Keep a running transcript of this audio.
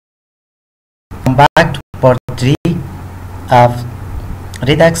Back to part 3 of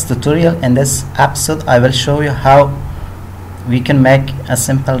Redux tutorial. In this episode I will show you how we can make a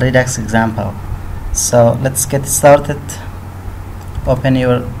simple Redux example. So let's get started. Open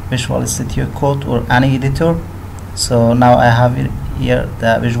your Visual Studio Code or any editor. So now I have here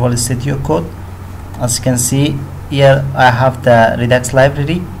the Visual Studio Code. As you can see here, I have the Redux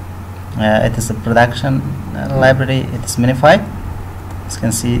library. It is a production library. It is minified. As you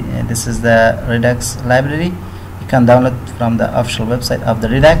can see, this is the Redux library. You can download from the official website of the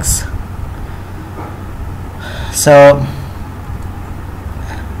Redux. So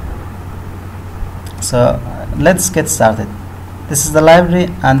let's get started. This is the library,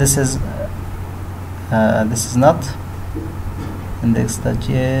 and this is not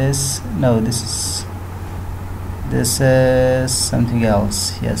index.js. No, this is something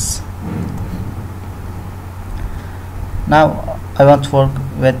else. Yes. Now I want to work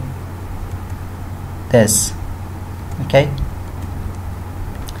with this. Okay.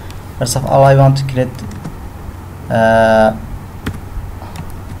 First of all, I want to create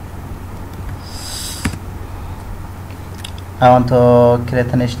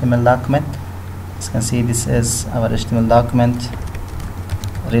an HTML document. As you can see, this is our HTML document,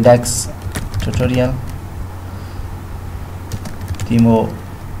 Redux tutorial demo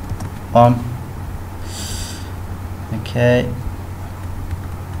 1. Okay,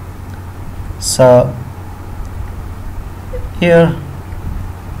 so here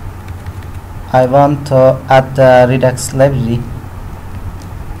I want to add the Redux library.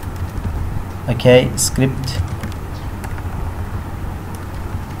 Okay, script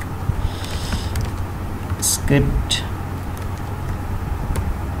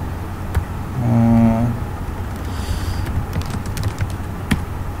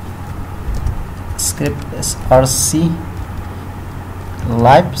src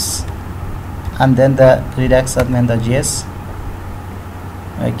libs and then the Redux admin.js.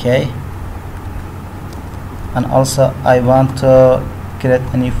 Okay, and also I want to create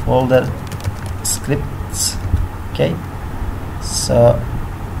any folder scripts. Okay, so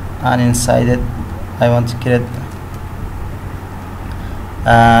and inside it I want to create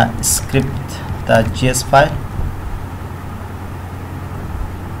a script.js file.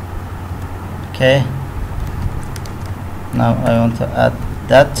 Okay, now I want to add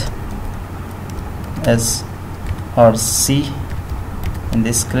that as rc in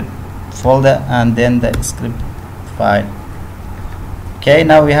this script folder and then the script file. Okay,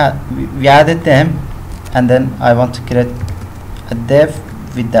 now we added them, and then I want to create a div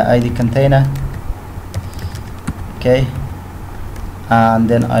with the id container. Okay, and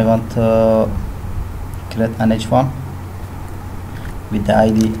then I want to create an h1 with the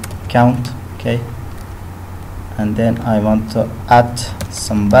id count. Okay, and then I want to add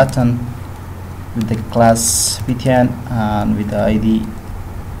some button with the class btn and with the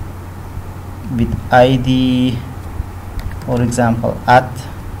id, for example, add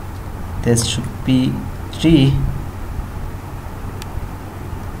this should be 3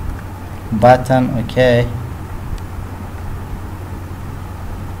 button. Okay,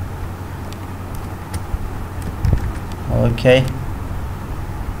 okay,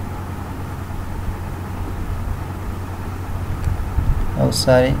 oh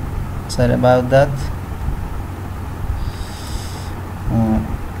sorry about that.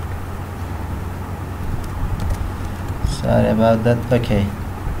 Sorry about that. Okay,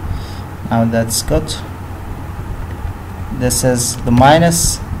 now that's good. This is the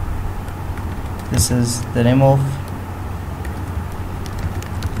minus, this is the remove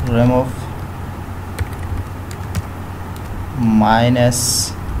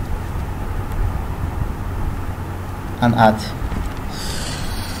minus and add.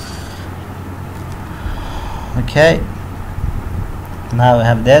 Okay, now we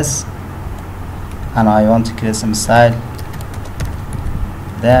have this, and I want to create some style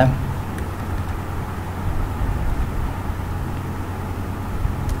there.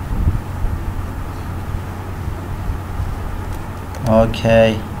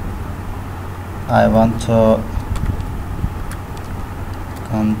 Okay, I want to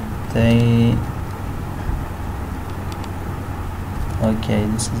contain. Okay,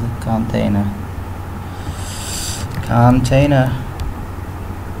 this is a container.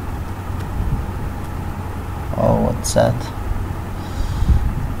 Oh, what's that?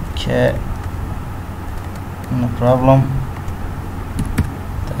 Okay, no problem,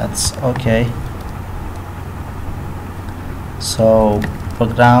 that's okay. So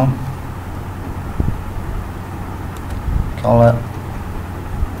background color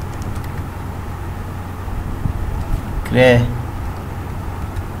gray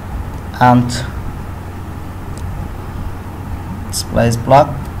and displays block.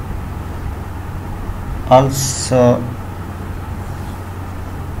 Also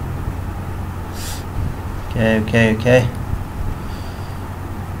okay.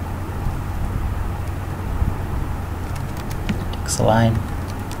 Text line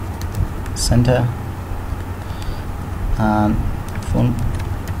center and font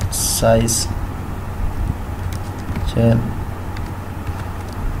size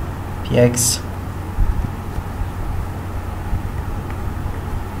px.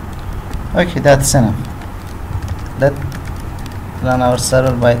 Okay, that's enough. Let's run our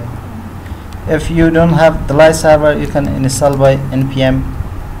server by. If you don't have the live server, you can install by npm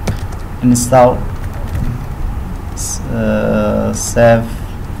install save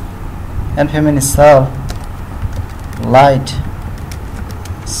npm install light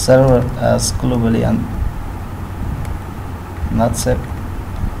server as globally and not save.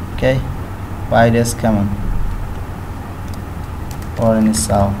 Okay, by this command or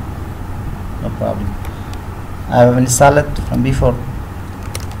install, no problem. I have installed it from before.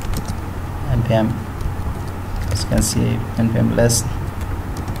 npm, as you can see, npm list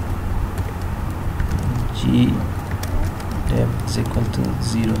g depth is equal to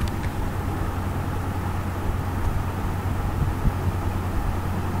 0.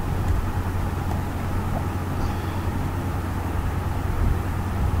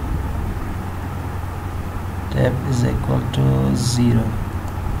 Depth is equal to 0.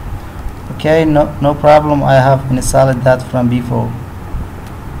 Okay, no problem. I have installed that from before.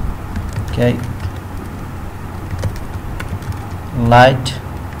 Okay, light,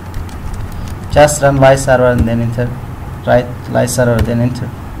 just run live server and then enter, right, live server then enter.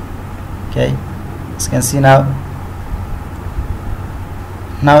 Okay, as you can see now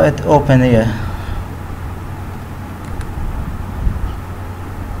it open here.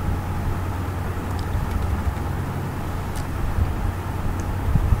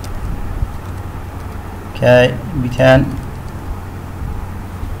 Okay, we can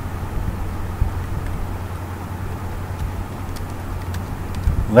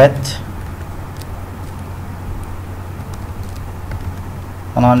width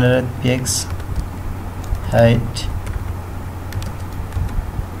 100 px, height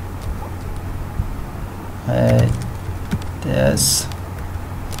this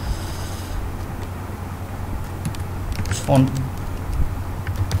font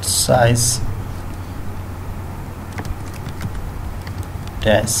size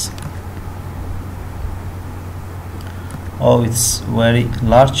this. Oh, it's very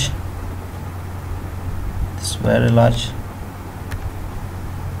large. It's very large.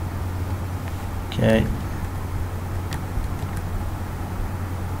 Okay,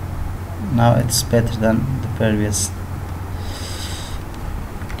 now it's better than the previous.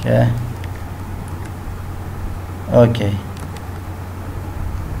 Okay,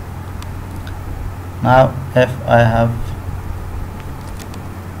 now if I have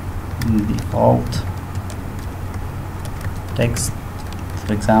default text,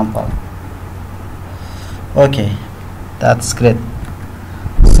 for example, okay, that's great.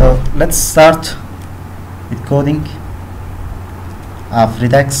 So let's start with coding of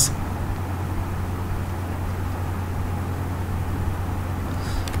Redux.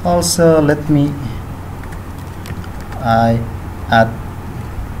 Also, let me add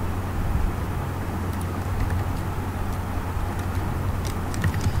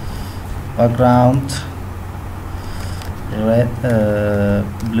background red,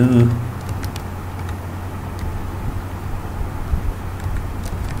 blue,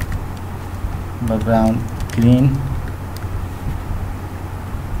 background green,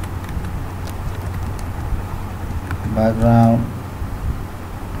 background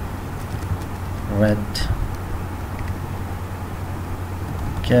red.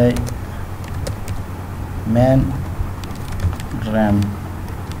 Okay, main RAM.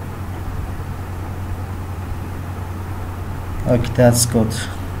 Okay, that's good.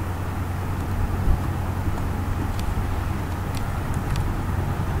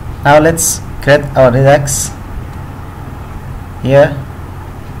 Now let's create our Redux here.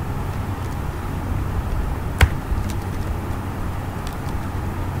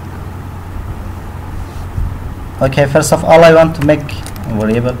 Okay, first of all I want to make a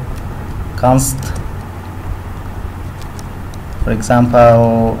variable const, for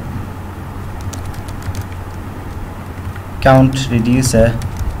example count reducer.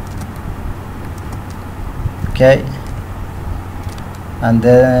 Okay, and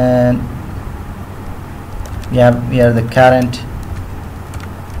then we have the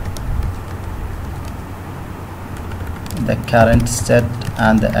current state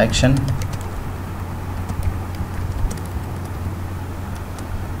and the action.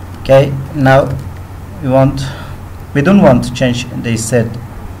 Okay, now we don't want to change the set,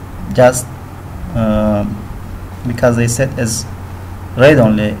 just because the set is read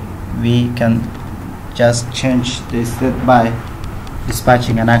only, we can just change the set by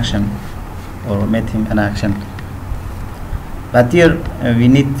dispatching an action or omitting an action. But here we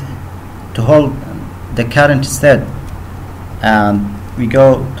need to hold the current state, and we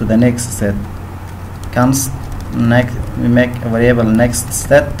go to the next state. Comes next, we make a variable next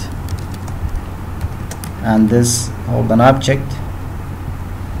state, and this hold an object.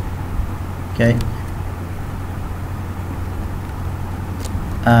 Okay,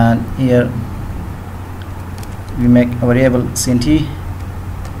 and here we make a variable cnt,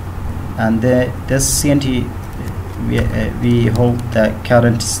 and this cnt we hold the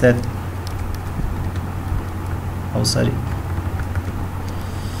current state. Oh, sorry.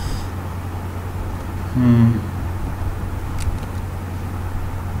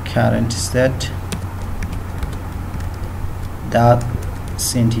 Current state dot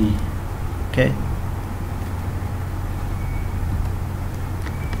cnt. Okay,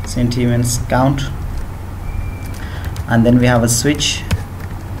 cnt means count, and then we have a switch.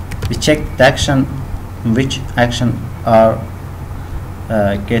 We check the action, which action are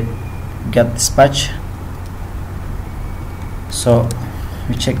get dispatch. So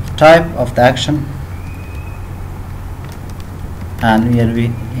we check the type of the action, and here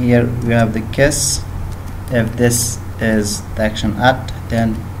we have the case. If this is the action at,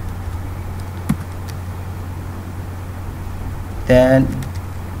 then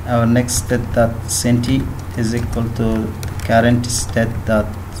our next state dot cnt is equal to current state dot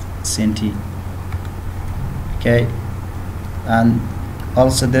cnt. Okay, and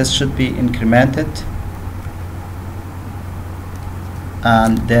also this should be incremented,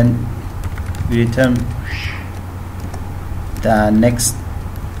 and then we return the next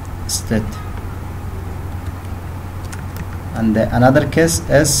state. And another case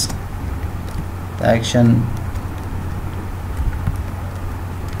is the action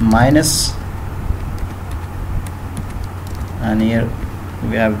minus, and here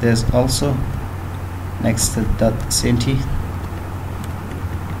we have this also next dot cnt.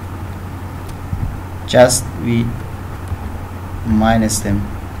 Just we minus them,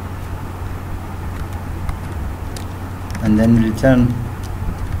 and then return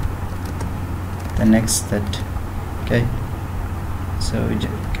the next state. Okay, so we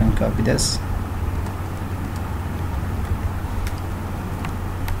can copy this,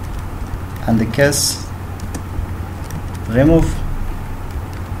 and the case remove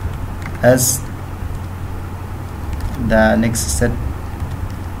as the next set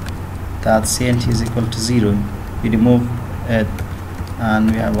that cnt is equal to 0. We remove it, and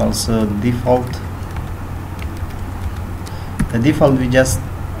we have also default. The default we just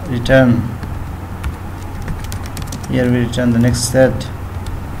return. Here we return the next state,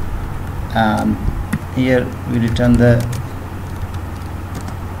 and here we return the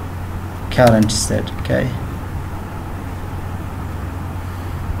current state. Okay.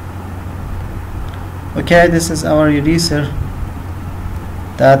 Okay, this is our reducer.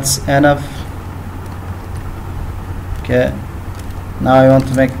 That's enough. Okay, now I want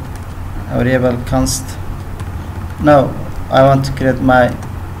to make a variable const. No, I want to create my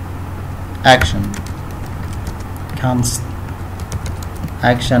action. Const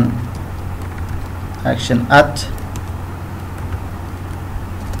action at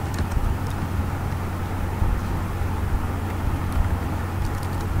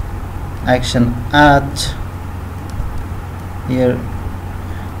action at here.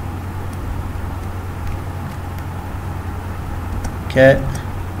 Okay,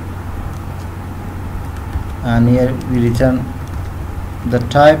 and here we return the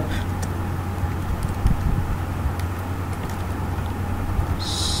type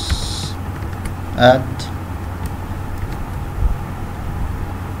at.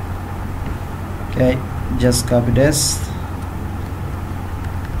 Okay, just copy this,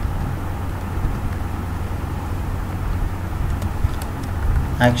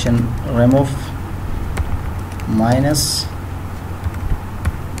 action remove minus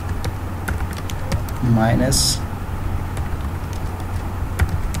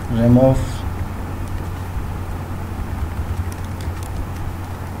remove.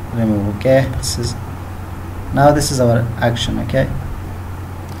 Okay, this is our action. Okay,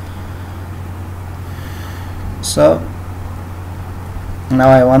 so now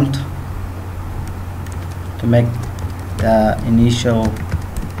I want to make the initial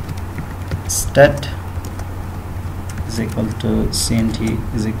state is equal to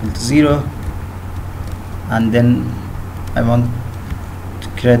cnt is equal to 0, and then I want to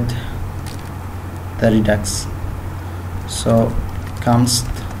create the redux. So const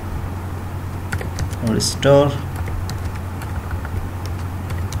restore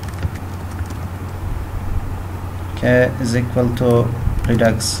is equal to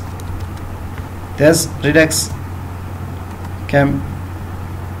redux. This redux comes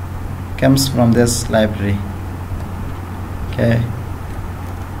from this library.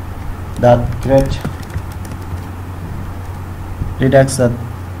 That create redux that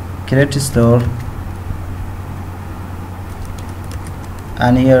create store,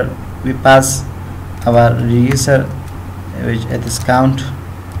 and here we pass our reducer, which it is count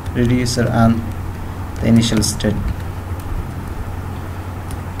reducer and the initial state.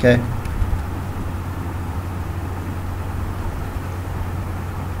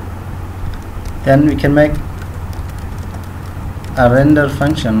 Then we can make a render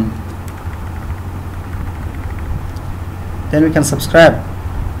function. Then we can subscribe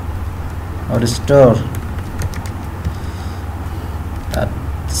or restore that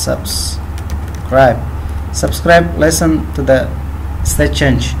subscribe listen to the state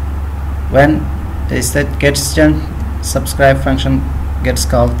change. When the state gets changed, subscribe function gets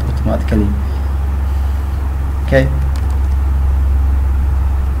called automatically.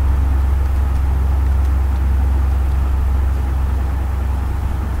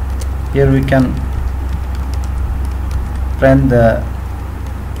 Here we can print the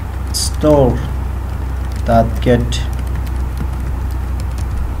store that get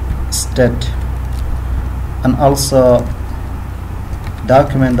state, and also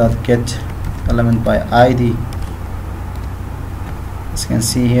document that get element by ID. As you can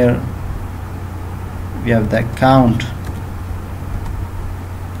see here, we have the count.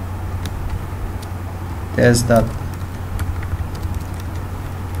 There's that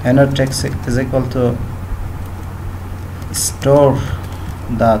inner text is equal to store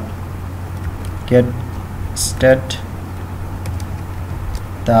that get state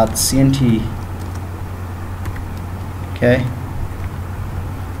that cnt.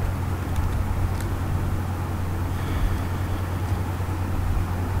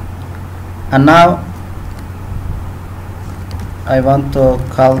 And now I want to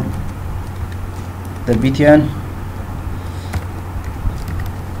call the btn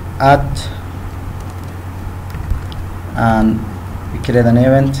add, and we create an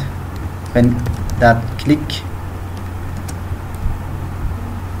event when that click,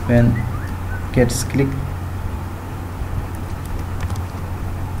 when gets clicked,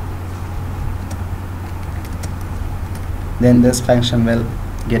 then this function will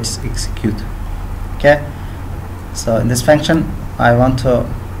gets execute. So in this function I want to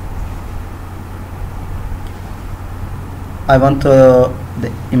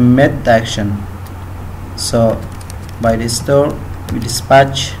emit the action. So by the store we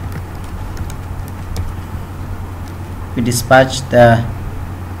dispatch the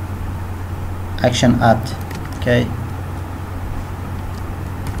action add.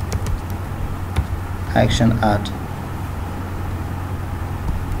 Action add.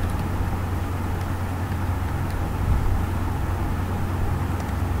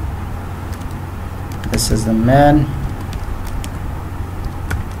 This is the main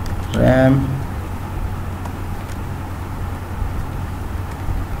RAM,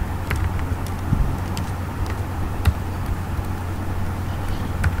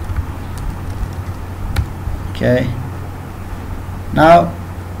 now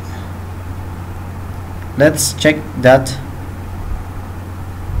let's check that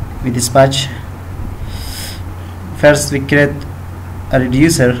we dispatch. First we create a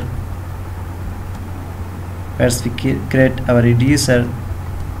reducer. First we create our reducer.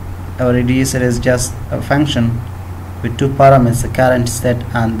 Our reducer is just a function with two parameters, the current state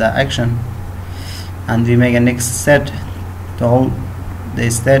and the action, and we make a next set to hold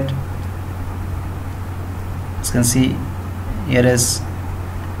the state. As you can see, here is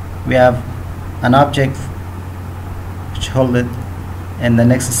we have an object which hold it in the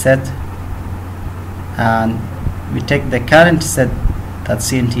next set, and we take the current set,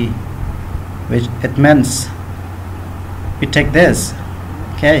 that's cnt, which it means we take this.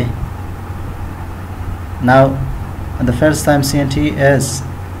 Now the first time cnt is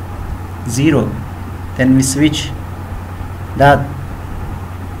 0, then we switch that,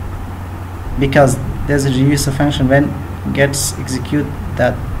 because there's a reducer function when gets execute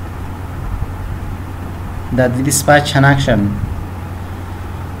that we dispatch an action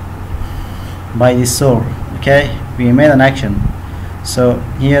by the store. We made an action, so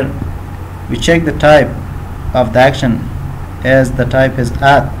here we check the type of the action, as the type is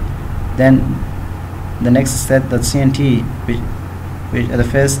add, then the next set, that cnt, which at the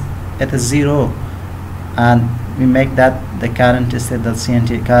first it is 0, and we make that the current state that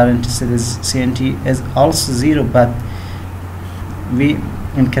CNT current state is CNT is also 0, but we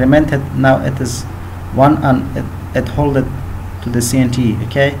increment it. Now it is 1 and it hold it to the CNT.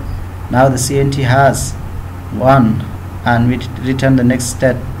 Okay, now the CNT has 1 and we return the next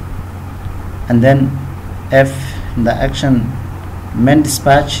state, and then if the action main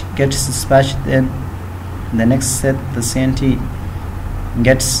dispatch gets dispatched, then the next set the CNT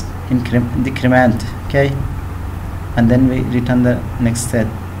gets decrement. Okay, and then we return the next set.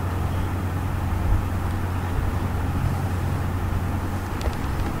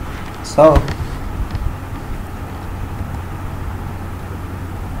 So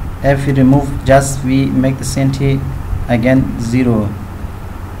if we remove, just we make the CNT again 0.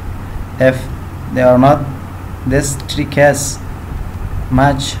 If they are not this three case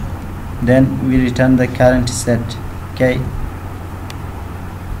match, then we return the current set. Okay,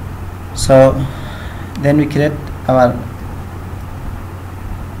 so then we create our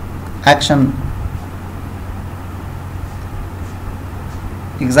action.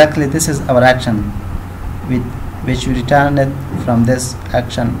 Exactly, this is our action with which we return it from this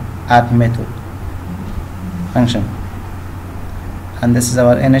action add method function, and this is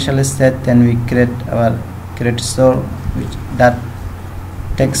our initial state. Then we create our create store, which that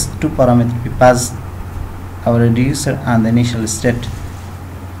takes two parameters. We pass our reducer and the initial state.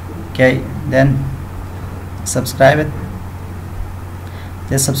 Okay, then subscribe it.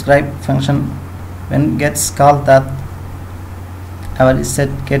 The subscribe function, when gets called, that our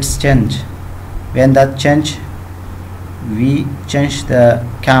state gets changed. When that change, we change the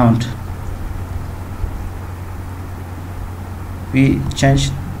count. We change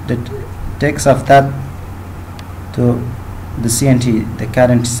the text of that to the CNT, the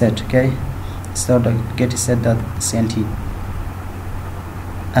current set. Okay, so the get set dot CNT,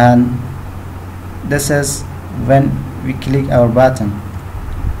 and this is when we click our button.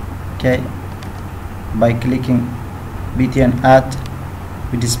 Okay, by clicking btn add,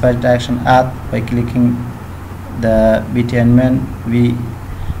 we dispatch the action add. By clicking the btn main, we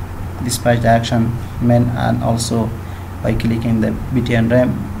dispatch the action main, and also by clicking the btn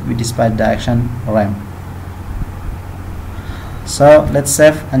rem, we dispatch the action rem. So let's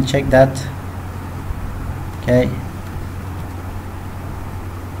save and check that. Okay,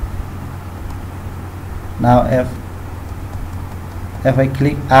 now if I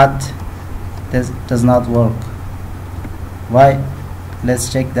click add, this does not work. Why?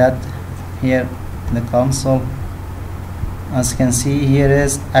 Let's check that here in the console. As you can see, here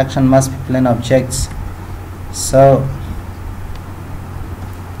is action must be plain objects. So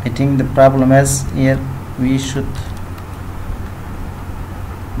I think the problem is here we should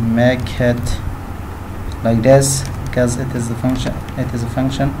make it like this, because it is a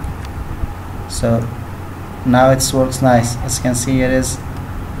function. So now it works nice. As you can see, here is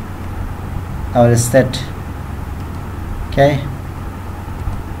our state. Okay,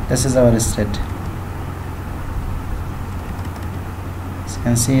 this is our state. As you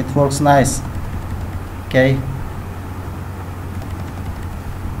can see, it works nice. Okay,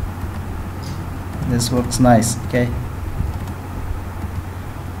 this works nice. Okay,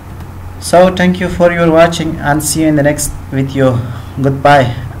 so thank you for your watching, and see you in the next video.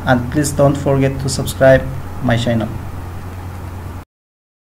 Goodbye, and please don't forget to subscribe my channel.